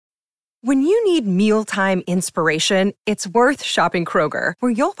When you need mealtime inspiration, it's worth shopping Kroger,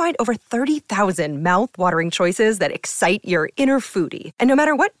 where you'll find over 30,000 mouth-watering choices that excite your inner foodie. And no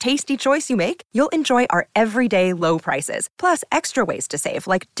matter what tasty choice you make, you'll enjoy our everyday low prices, plus extra ways to save,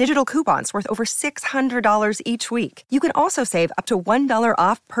 like digital coupons worth over $600 each week. You can also save up to $1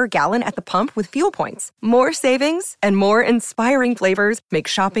 off per gallon at the pump with fuel points. More savings and more inspiring flavors make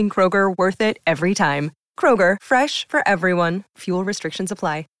shopping Kroger worth it every time. Kroger, fresh for everyone. Fuel restrictions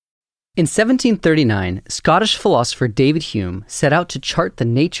apply. In 1739, Scottish philosopher David Hume set out to chart the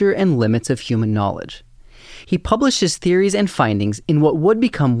nature and limits of human knowledge. He published his theories and findings in what would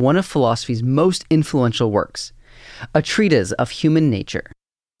become one of philosophy's most influential works, A Treatise of Human Nature.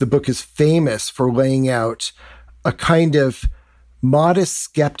 The book is famous for laying out a kind of modest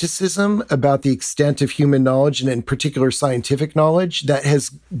skepticism about the extent of human knowledge, and in particular scientific knowledge, that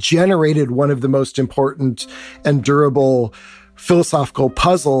has generated one of the most important and durable philosophical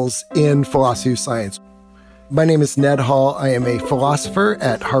puzzles in philosophy of science. My name is Ned Hall. I am a philosopher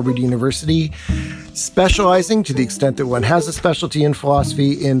at Harvard University, specializing, to the extent that one has a specialty in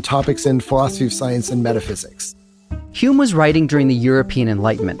philosophy, in topics in philosophy of science and metaphysics. Hume was writing during the European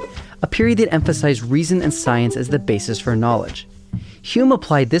Enlightenment, a period that emphasized reason and science as the basis for knowledge. Hume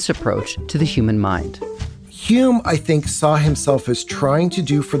applied this approach to the human mind. Hume, I think, saw himself as trying to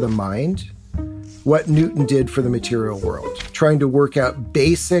do for the mind what Newton did for the material world, trying to work out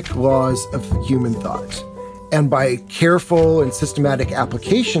basic laws of human thought. And by careful and systematic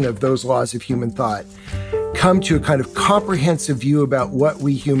application of those laws of human thought, come to a kind of comprehensive view about what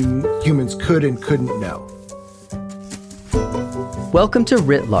we humans could and couldn't know. Welcome to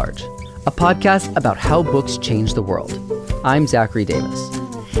Writ Large, a podcast about how books change the world. I'm Zachary Davis.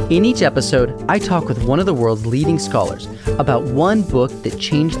 In each episode, I talk with one of the world's leading scholars about one book that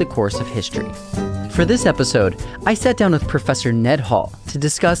changed the course of history. For this episode, I sat down with Professor Ned Hall to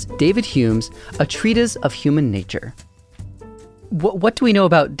discuss David Hume's A Treatise of Human Nature. What do we know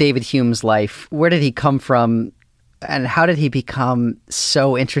about David Hume's life? Where did he come from? And how did he become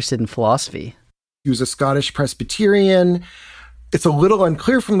so interested in philosophy? He was a Scottish Presbyterian. It's a little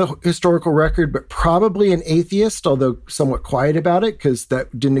unclear from the historical record, but probably an atheist, although somewhat quiet about it, because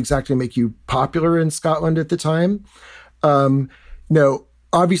that didn't exactly make you popular in Scotland at the time.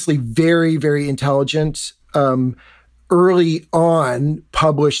 Obviously very, very intelligent. Early on,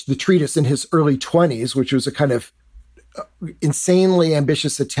 published the treatise in his early 20s, which was a kind of insanely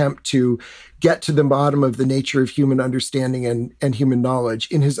ambitious attempt to get to the bottom of the nature of human understanding and human knowledge.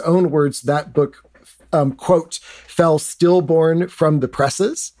 In his own words, that book, quote, fell stillborn from the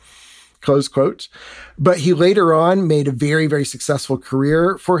presses, close quote. But he later on made a very, very successful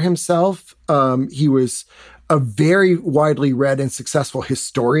career for himself. He was a very widely read and successful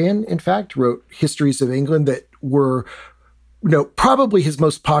historian, in fact, wrote histories of England that were, probably his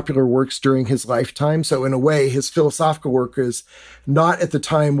most popular works during his lifetime. So in a way, his philosophical work is not at the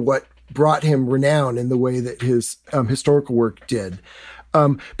time what brought him renown in the way that his historical work did.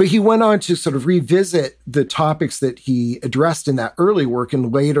 But he went on to sort of revisit the topics that he addressed in that early work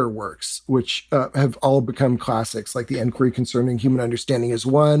in later works, which have all become classics, like The Enquiry Concerning Human Understanding is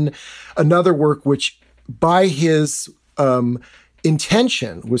one. Another work which, by his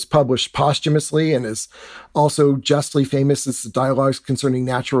intention, was published posthumously and is also justly famous as the Dialogues Concerning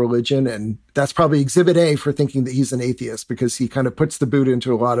Natural Religion. And that's probably exhibit A for thinking that he's an atheist, because he kind of puts the boot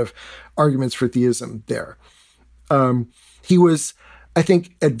into a lot of arguments for theism there. He was, I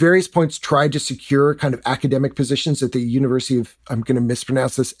think, at various points tried to secure kind of academic positions at the University of, I'm going to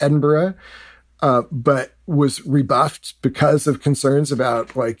mispronounce this, Edinburgh, but was rebuffed because of concerns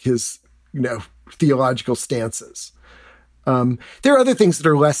about his, theological stances. There are other things that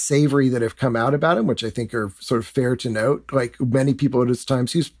are less savory that have come out about him, which I think are sort of fair to note. Like many people at his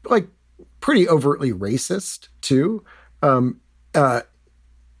times, he was pretty overtly racist too. And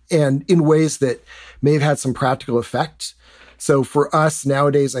in ways that may have had some practical effect. So for us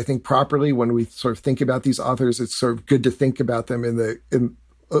nowadays, I think properly, when we sort of think about these authors, it's sort of good to think about them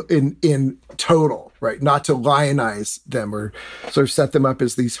in total, right? Not to lionize them or sort of set them up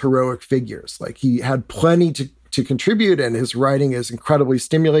as these heroic figures. Like, he had plenty to contribute, and his writing is incredibly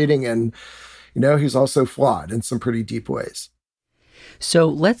stimulating, and he's also flawed in some pretty deep ways. So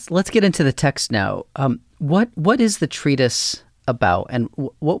let's get into the text now. What is the treatise about, and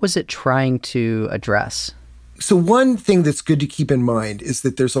what was it trying to address? So one thing that's good to keep in mind is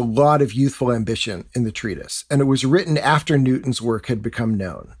that there's a lot of youthful ambition in the treatise, and it was written after Newton's work had become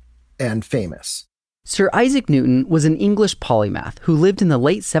known and famous. Sir Isaac Newton was an English polymath who lived in the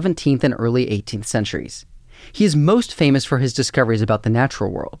late 17th and early 18th centuries. He is most famous for his discoveries about the natural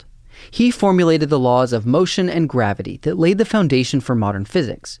world. He formulated the laws of motion and gravity that laid the foundation for modern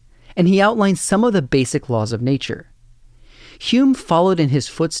physics, and he outlined some of the basic laws of nature. Hume followed in his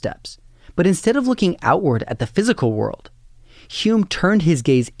footsteps, but instead of looking outward at the physical world, Hume turned his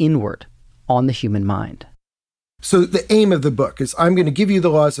gaze inward on the human mind. So the aim of the book is I'm going to give you the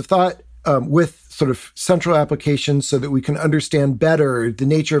laws of thought with sort of central applications so that we can understand better the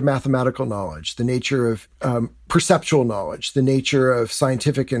nature of mathematical knowledge, the nature of perceptual knowledge, the nature of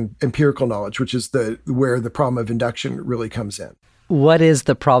scientific and empirical knowledge, which is where the problem of induction really comes in. What is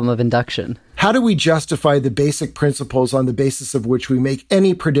the problem of induction? How do we justify the basic principles on the basis of which we make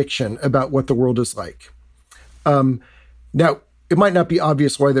any prediction about what the world is like? Now, it might not be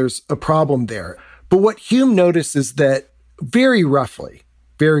obvious why there's a problem there, but what Hume noticed is that very roughly,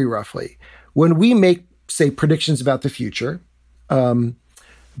 when we make, say, predictions about the future,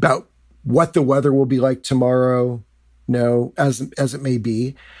 about what the weather will be like tomorrow, as it may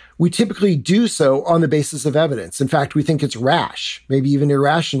be, we typically do so on the basis of evidence. In fact, we think it's rash, maybe even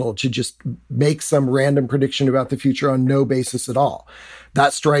irrational, to just make some random prediction about the future on no basis at all.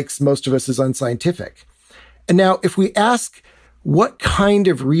 That strikes most of us as unscientific. And now, if we ask what kind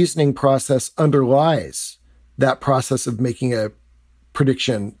of reasoning process underlies that process of making a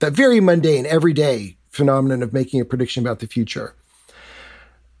prediction, that very mundane, everyday phenomenon of making a prediction about the future,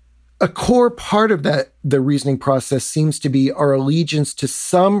 a core part of the reasoning process seems to be our allegiance to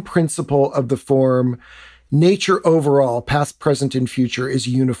some principle of the form nature overall, past, present, and future, is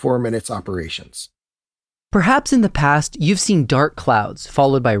uniform in its operations. Perhaps in the past, you've seen dark clouds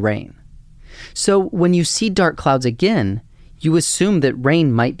followed by rain. So when you see dark clouds again, you assume that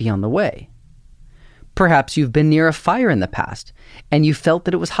rain might be on the way. Perhaps you've been near a fire in the past, and you felt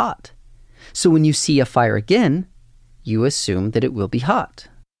that it was hot. So when you see a fire again, you assume that it will be hot.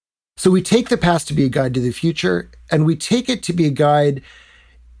 So we take the past to be a guide to the future, and we take it to be a guide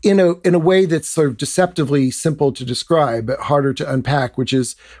in a way that's sort of deceptively simple to describe, but harder to unpack, which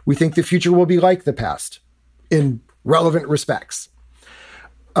is we think the future will be like the past in relevant respects.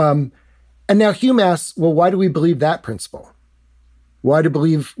 And now Hume asks, well, why do we believe that principle? Why do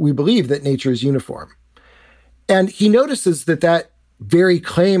we believe that nature is uniform? And he notices that very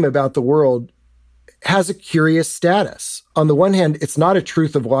claim about the world has a curious status. On the one hand, it's not a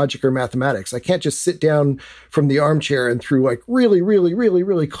truth of logic or mathematics. I can't just sit down from the armchair and through like really, really, really,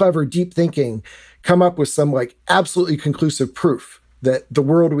 really clever, deep thinking, come up with some like absolutely conclusive proof that the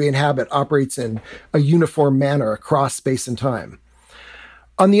world we inhabit operates in a uniform manner across space and time.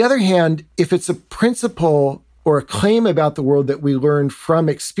 On the other hand, if it's a principle or a claim about the world that we learn from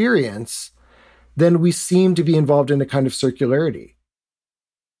experience, then we seem to be involved in a kind of circularity.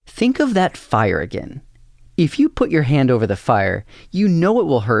 Think of that fire again. If you put your hand over the fire, you know it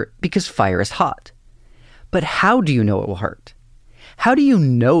will hurt because fire is hot. But how do you know it will hurt? How do you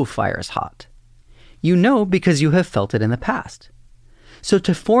know fire is hot? You know because you have felt it in the past. So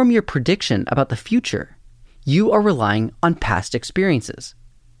to form your prediction about the future, you are relying on past experiences.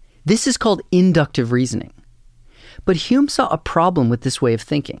 This is called inductive reasoning. But Hume saw a problem with this way of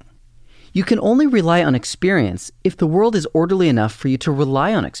thinking. You can only rely on experience if the world is orderly enough for you to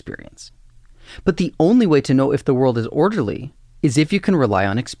rely on experience. But the only way to know if the world is orderly is if you can rely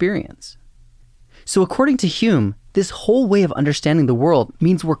on experience. So according to Hume, this whole way of understanding the world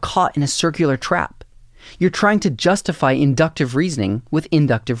means we're caught in a circular trap. You're trying to justify inductive reasoning with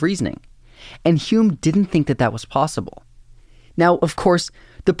inductive reasoning. And Hume didn't think that was possible. Now, of course,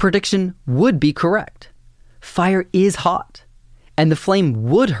 the prediction would be correct. Fire is hot, and the flame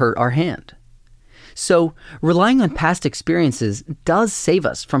would hurt our hand. So, relying on past experiences does save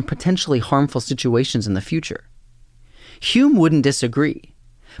us from potentially harmful situations in the future. Hume wouldn't disagree,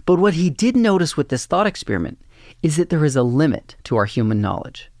 but what he did notice with this thought experiment is that there is a limit to our human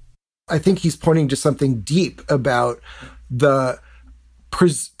knowledge. I think he's pointing to something deep about the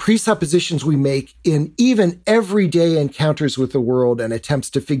presuppositions we make in even everyday encounters with the world and attempts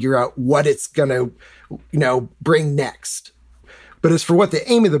to figure out what it's going to, bring next. But as for what the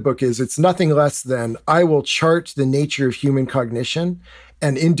aim of the book is, it's nothing less than I will chart the nature of human cognition,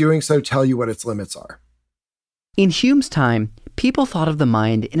 and in doing so, tell you what its limits are. In Hume's time, people thought of the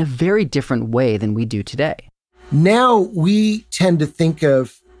mind in a very different way than we do today. Now we tend to think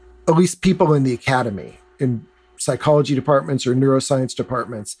of, at least people in the academy, in psychology departments or neuroscience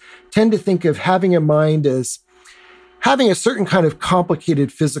departments, tend to think of having a mind as having a certain kind of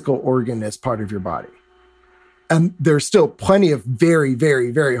complicated physical organ as part of your body. And there's still plenty of very,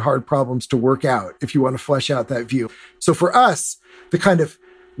 very, very hard problems to work out if you want to flesh out that view. So for us, the kind of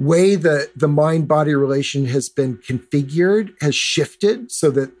way the mind-body relation has been configured has shifted so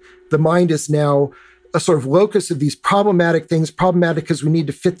that the mind is now a sort of locus of these problematic things, problematic because we need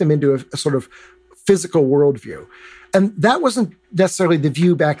to fit them into a sort of physical worldview. And that wasn't necessarily the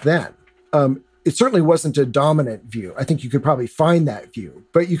view back then. It certainly wasn't a dominant view. I think you could probably find that view,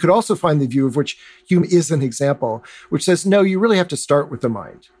 but you could also find the view of which Hume is an example, which says, no, you really have to start with the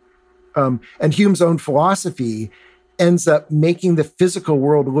mind. And Hume's own philosophy ends up making the physical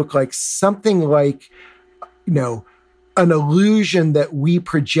world look like something like, an illusion that we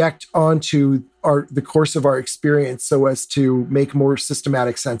project onto the course of our experience so as to make more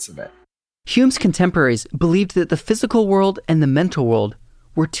systematic sense of it. Hume's contemporaries believed that the physical world and the mental world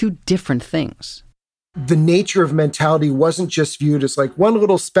were two different things. The nature of mentality wasn't just viewed as like one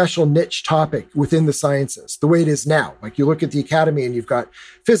little special niche topic within the sciences, the way it is now. Like you look at the academy and you've got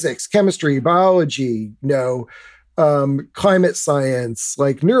physics, chemistry, biology, climate science,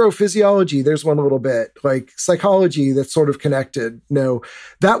 like neurophysiology, there's one little bit, like psychology that's sort of connected.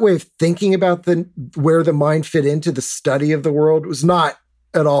 That way of thinking about where the mind fit into the study of the world was not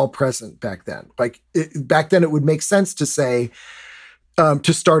at all present back then. Back then it would make sense to say,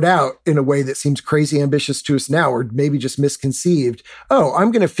 to start out in a way that seems crazy ambitious to us now, or maybe just misconceived. Oh,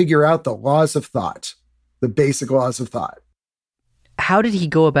 I'm going to figure out the laws of thought, the basic laws of thought. How did he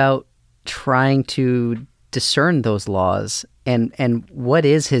go about trying to discern those laws? And what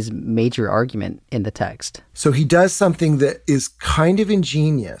is his major argument in the text? So he does something that is kind of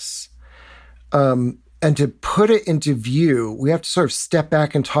ingenious. And to put it into view, we have to sort of step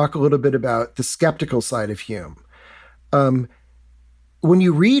back and talk a little bit about the skeptical side of Hume. When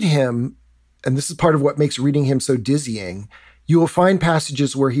you read him, and this is part of what makes reading him so dizzying, you will find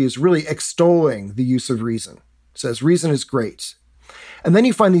passages where he is really extolling the use of reason. Says reason is great. And then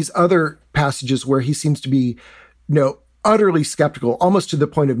you find these other passages where he seems to be, utterly skeptical, almost to the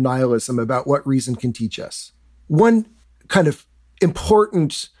point of nihilism about what reason can teach us. One kind of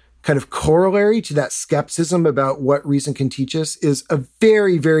important kind of corollary to that skepticism about what reason can teach us is a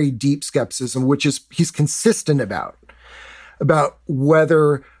very, very deep skepticism, which is he's consistent about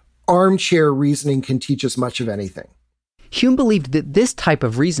whether armchair reasoning can teach us much of anything. Hume believed that this type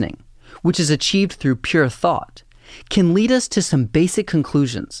of reasoning, which is achieved through pure thought, can lead us to some basic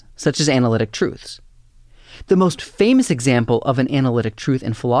conclusions, such as analytic truths. The most famous example of an analytic truth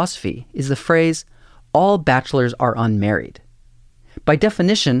in philosophy is the phrase, all bachelors are unmarried. By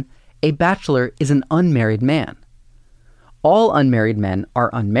definition, a bachelor is an unmarried man. All unmarried men are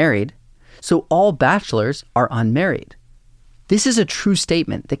unmarried, so all bachelors are unmarried. This is a true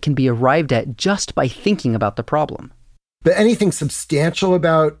statement that can be arrived at just by thinking about the problem. But anything substantial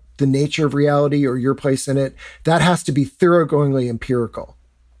about the nature of reality or your place in it, that has to be thoroughgoingly empirical.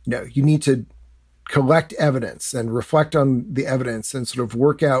 You need to collect evidence and reflect on the evidence and sort of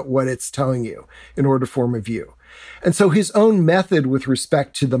work out what it's telling you in order to form a view. And so his own method with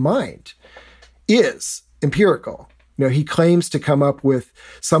respect to the mind is empirical. He claims to come up with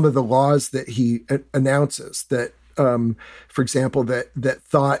some of the laws that he announces that, for example, that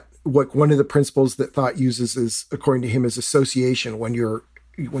thought, one of the principles that thought uses is, according to him, is association. When you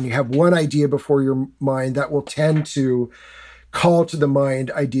have one idea before your mind, that will tend to call to the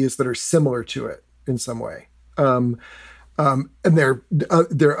mind ideas that are similar to it in some way. And there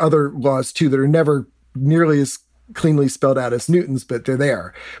are other laws too that are never nearly as cleanly spelled out as Newton's, but they're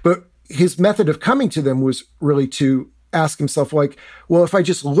there. But his method of coming to them was really to ask himself, if I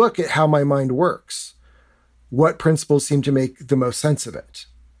just look at how my mind works, what principles seem to make the most sense of it?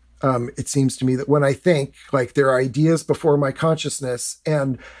 It seems to me that when I think, there are ideas before my consciousness,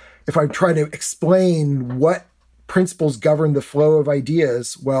 and if I try to explain what principles govern the flow of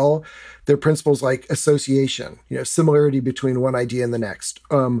ideas, they're principles like association, similarity between one idea and the next,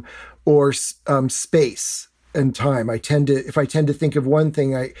 or space and time. If I tend to think of one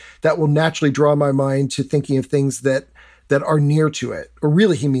thing, that will naturally draw my mind to thinking of things that are near to it, or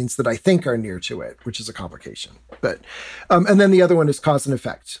really he means that I think are near to it, which is a complication. But and then the other one is cause and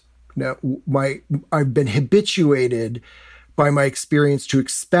effect. I've been habituated by my experience to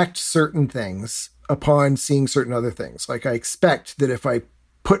expect certain things upon seeing certain other things. Like I expect that if I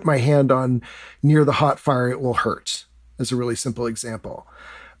put my hand on near the hot fire, it will hurt, as a really simple example.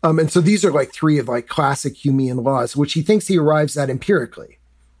 And so these are three of classic Humean laws, which he thinks he arrives at empirically.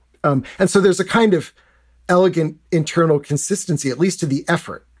 And so there's a kind of elegant internal consistency, at least to the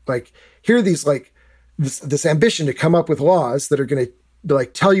effort. Here are these this ambition to come up with laws that are going to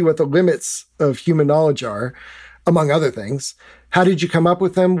tell you what the limits of human knowledge are, among other things. How did you come up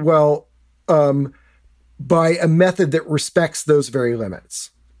with them? Well, by a method that respects those very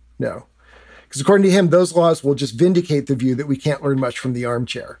limits. No. Because according to him, those laws will just vindicate the view that we can't learn much from the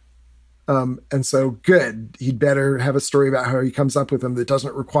armchair. And so good, he'd better have a story about how he comes up with them that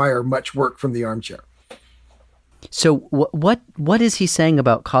doesn't require much work from the armchair. So what is he saying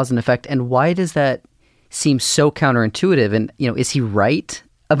about cause and effect, and why does that seem so counterintuitive? And, is he right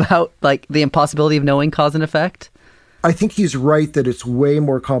about like the impossibility of knowing cause and effect? I think he's right that it's way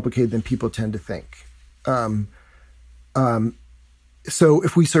more complicated than people tend to think. So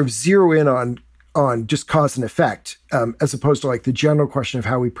if we sort of zero in on just cause and effect, as opposed to like the general question of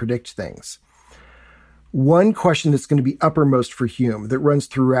how we predict things, one question that's going to be uppermost for Hume that runs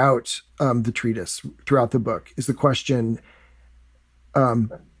throughout the treatise, throughout the book, is the question,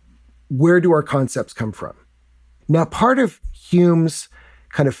 where do our concepts come from? Now, part of Hume's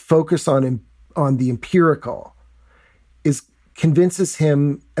kind of focus on the empirical convinces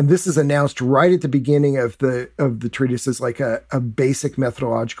him, and this is announced right at the beginning of the treatise as like a basic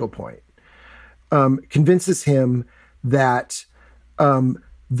methodological point, convinces him that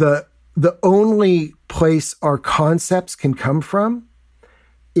the only place our concepts can come from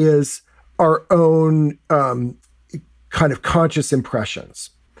is our own kind of conscious impressions.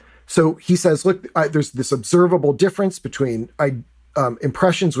 So he says, look, there's this observable difference between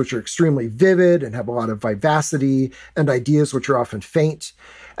impressions which are extremely vivid and have a lot of vivacity, and ideas which are often faint.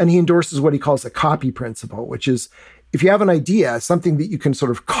 And he endorses what he calls a copy principle, which is if you have an idea, something that you can sort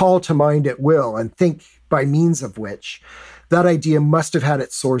of call to mind at will and think by means of which, that idea must have had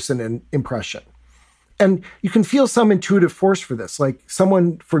its source in an impression. And you can feel some intuitive force for this, like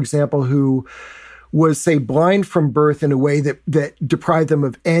someone, for example, who was, say, blind from birth in a way that deprived them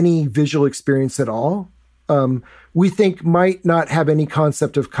of any visual experience at all, we think might not have any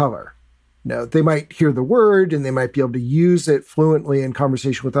concept of color. Now, they might hear the word and they might be able to use it fluently in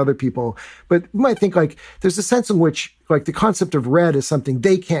conversation with other people, but we might think like there's a sense in which like the concept of red is something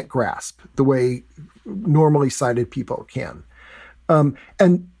they can't grasp the way normally sighted people can.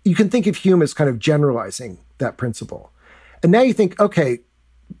 And you can think of Hume as kind of generalizing that principle. And now you think, okay,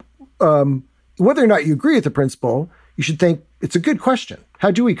 whether or not you agree with the principle, you should think it's a good question.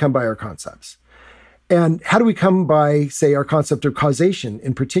 How do we come by our concepts? And how do we come by, say, our concept of causation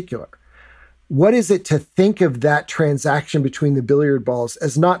in particular? What is it to think of that transaction between the billiard balls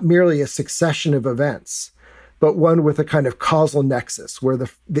as not merely a succession of events, but one with a kind of causal nexus where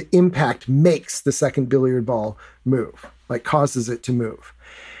the impact makes the second billiard ball move, like causes it to move?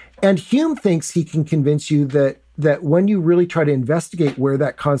 And Hume thinks he can convince you that when you really try to investigate where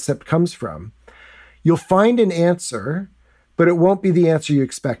that concept comes from, you'll find an answer, but it won't be the answer you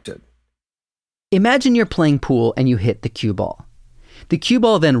expected. Imagine you're playing pool and you hit the cue ball. The cue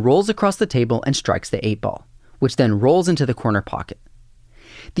ball then rolls across the table and strikes the 8-ball, which then rolls into the corner pocket.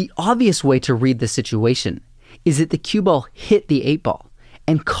 The obvious way to read this situation is that the cue ball hit the 8-ball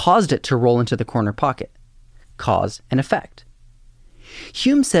and caused it to roll into the corner pocket. Cause and effect.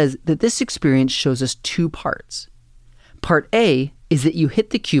 Hume says that this experience shows us two parts. Part A is that you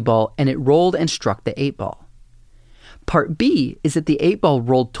hit the cue ball and it rolled and struck the 8-ball. Part B is that the 8-ball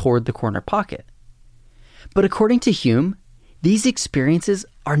rolled toward the corner pocket. But according to Hume, these experiences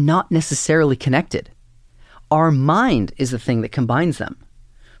are not necessarily connected. Our mind is the thing that combines them.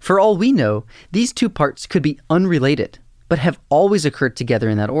 For all we know, these two parts could be unrelated, but have always occurred together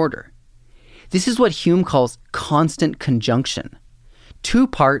in that order. This is what Hume calls constant conjunction, two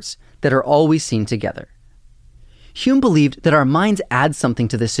parts that are always seen together. Hume believed that our minds add something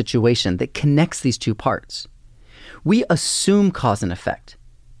to this situation that connects these two parts. We assume cause and effect,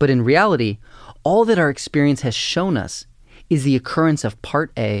 but in reality, all that our experience has shown us is the occurrence of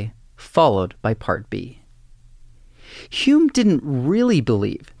part A followed by part B. Hume didn't really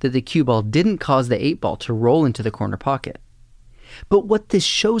believe that the cue ball didn't cause the 8-ball to roll into the corner pocket. But what this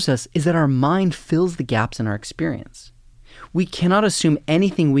shows us is that our mind fills the gaps in our experience. We cannot assume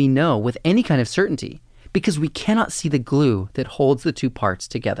anything we know with any kind of certainty because we cannot see the glue that holds the two parts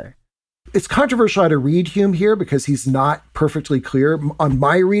together. It's controversial how to read Hume here because he's not perfectly clear. On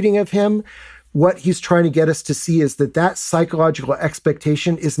my reading of him, what he's trying to get us to see is that psychological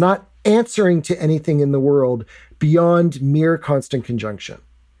expectation is not answering to anything in the world beyond mere constant conjunction.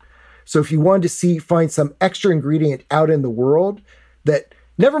 So if you wanted to find some extra ingredient out in the world that,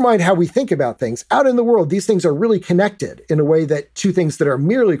 never mind how we think about things, out in the world, these things are really connected in a way that two things that are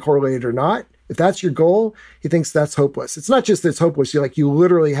merely correlated are not. If that's your goal, he thinks that's hopeless. It's not just that it's hopeless. You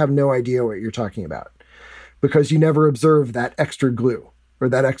literally have no idea what you're talking about because you never observe that extra glue or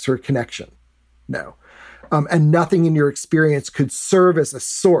that extra connection. No. And nothing in your experience could serve as a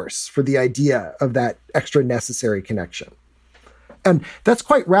source for the idea of that extra necessary connection. And that's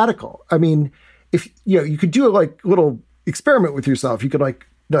quite radical. I mean, if you could do a little experiment with yourself. You could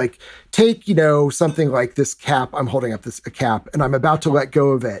take, something like this cap. I'm holding up a cap and I'm about to let go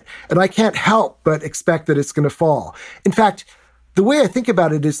of it. And I can't help but expect that it's going to fall. In fact, the way I think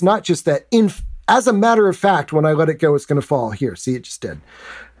about it is not just that as a matter of fact, when I let it go, it's going to fall. Here, see, it just did.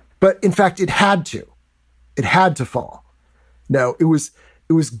 But in fact, it had to. It had to fall. No, it was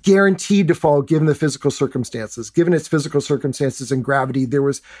guaranteed to fall given the physical circumstances. Given its physical circumstances and gravity, there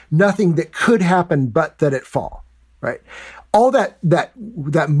was nothing that could happen but that it fall, right? All that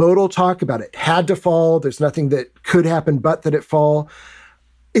modal talk about it had to fall, there's nothing that could happen but that it fall.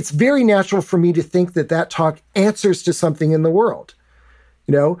 It's very natural for me to think that talk answers to something in the world,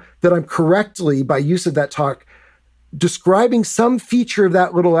 that I'm correctly, by use of that talk, describing some feature of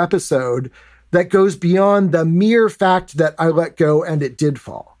that little episode that goes beyond the mere fact that I let go and it did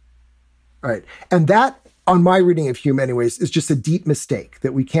fall, right? And that, on my reading of Hume anyways, is just a deep mistake,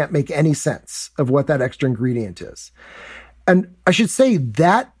 that we can't make any sense of what that extra ingredient is. And I should say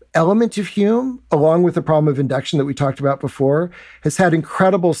that element of Hume, along with the problem of induction that we talked about before, has had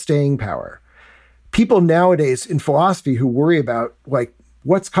incredible staying power. People nowadays in philosophy who worry about, like,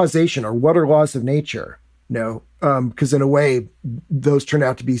 what's causation or what are laws of nature, because in a way, those turn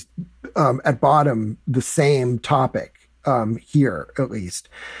out to be, at bottom, the same topic, here at least,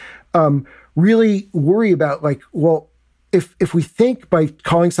 really worry about, like, well, if we think by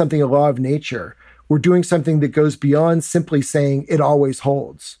calling something a law of nature, we're doing something that goes beyond simply saying it always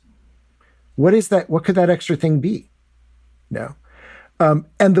holds. What is that? What could that extra thing be? And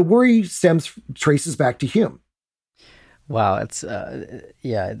the worry traces back to Hume. Wow, it's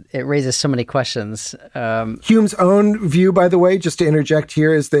it raises so many questions. Hume's own view, by the way, just to interject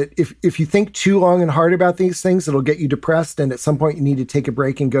here, is that if you think too long and hard about these things, it'll get you depressed, and at some point you need to take a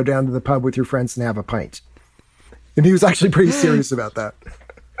break and go down to the pub with your friends and have a pint. And he was actually pretty serious about that.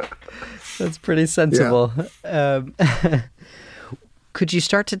 That's pretty sensible. Yeah. Could you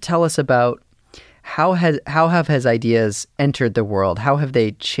start to tell us about how have his ideas entered the world? How have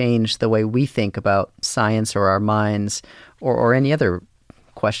they changed the way we think about science or our minds or any other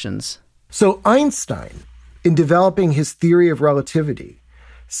questions? So Einstein, in developing his theory of relativity,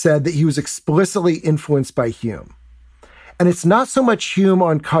 said that he was explicitly influenced by Hume. And it's not so much Hume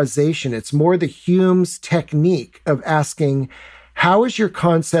on causation, it's more the Hume's technique of asking, how is your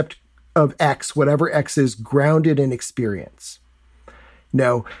concept of X, whatever X is, grounded in experience?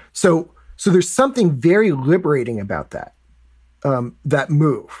 So there's something very liberating about that, that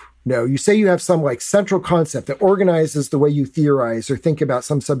move. You say you have some like central concept that organizes the way you theorize or think about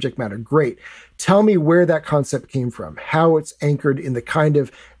some subject matter. Great. Tell me where that concept came from, how it's anchored in the kind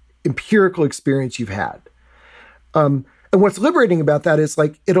of empirical experience you've had. And what's liberating about that is,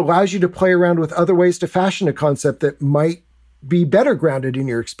 like, it allows you to play around with other ways to fashion a concept that might be better grounded in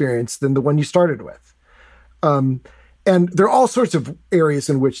your experience than the one you started with. And there are all sorts of areas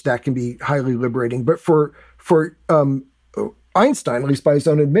in which that can be highly liberating. But for Einstein, at least by his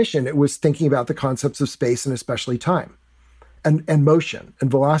own admission, it was thinking about the concepts of space and especially time and motion and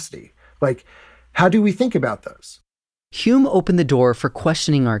velocity. Like, how do we think about those? Hume opened the door for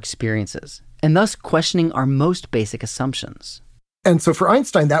questioning our experiences and thus questioning our most basic assumptions. And so for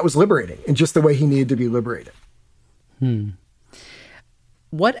Einstein, that was liberating in just the way he needed to be liberated.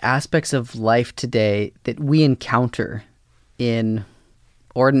 What aspects of life today that we encounter in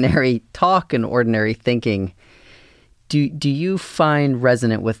ordinary talk and ordinary thinking do you find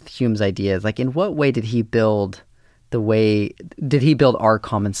resonant with Hume's ideas? Like, in what way did he build our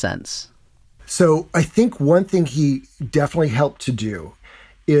common sense? So I think one thing he definitely helped to do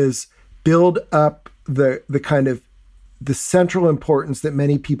is build up the kind of the central importance that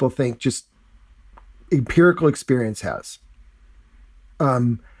many people think just empirical experience has.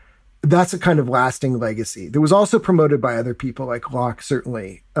 That's a kind of lasting legacy that was also promoted by other people like Locke,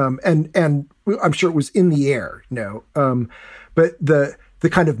 certainly. And I'm sure it was in the air, but the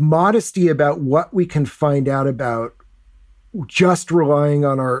kind of modesty about what we can find out about just relying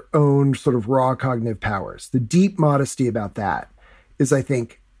on our own sort of raw cognitive powers, the deep modesty about that is, I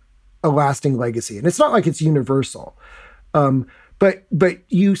think, a lasting legacy. And it's not like it's universal. But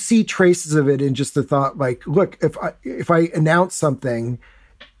you see traces of it in just the thought, like, look, if I announce something,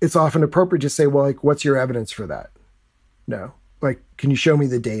 it's often appropriate to say, well, like, what's your evidence for that? Like, can you show me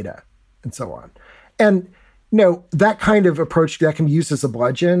the data? And so on. And that kind of approach, that can be used as a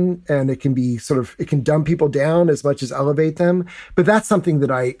bludgeon, and it can be it can dumb people down as much as elevate them. But that's something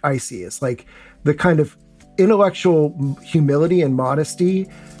that I see as like the kind of intellectual humility and modesty,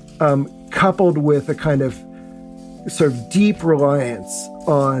 coupled with a kind of sort of deep reliance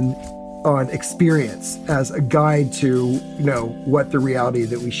on experience as a guide to, what the reality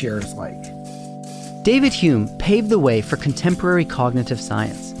that we share is like. David Hume paved the way for contemporary cognitive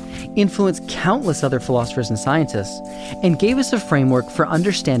science, influenced countless other philosophers and scientists, and gave us a framework for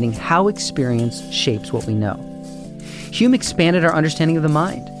understanding how experience shapes what we know. Hume expanded our understanding of the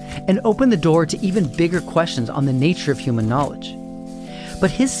mind and opened the door to even bigger questions on the nature of human knowledge.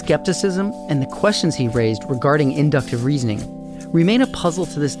 But his skepticism and the questions he raised regarding inductive reasoning remain a puzzle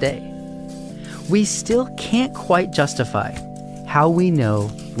to this day. We still can't quite justify how we know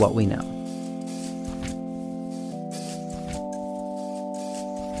what we know.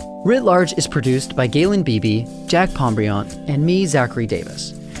 Writ Large is produced by Galen Beebe, Jack Pombriant, and me, Zachary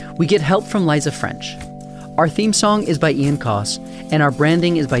Davis. We get help from Liza French. Our theme song is by Ian Koss, and our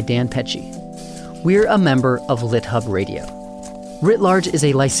branding is by Dan Pecci. We're a member of LitHub Radio. Writ Large is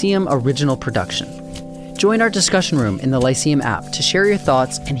a Lyceum original production. Join our discussion room in the Lyceum app to share your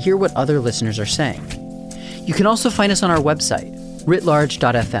thoughts and hear what other listeners are saying. You can also find us on our website,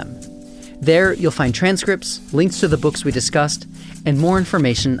 writlarge.fm. There, you'll find transcripts, links to the books we discussed, and more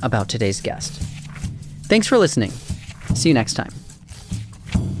information about today's guest. Thanks for listening. See you next time.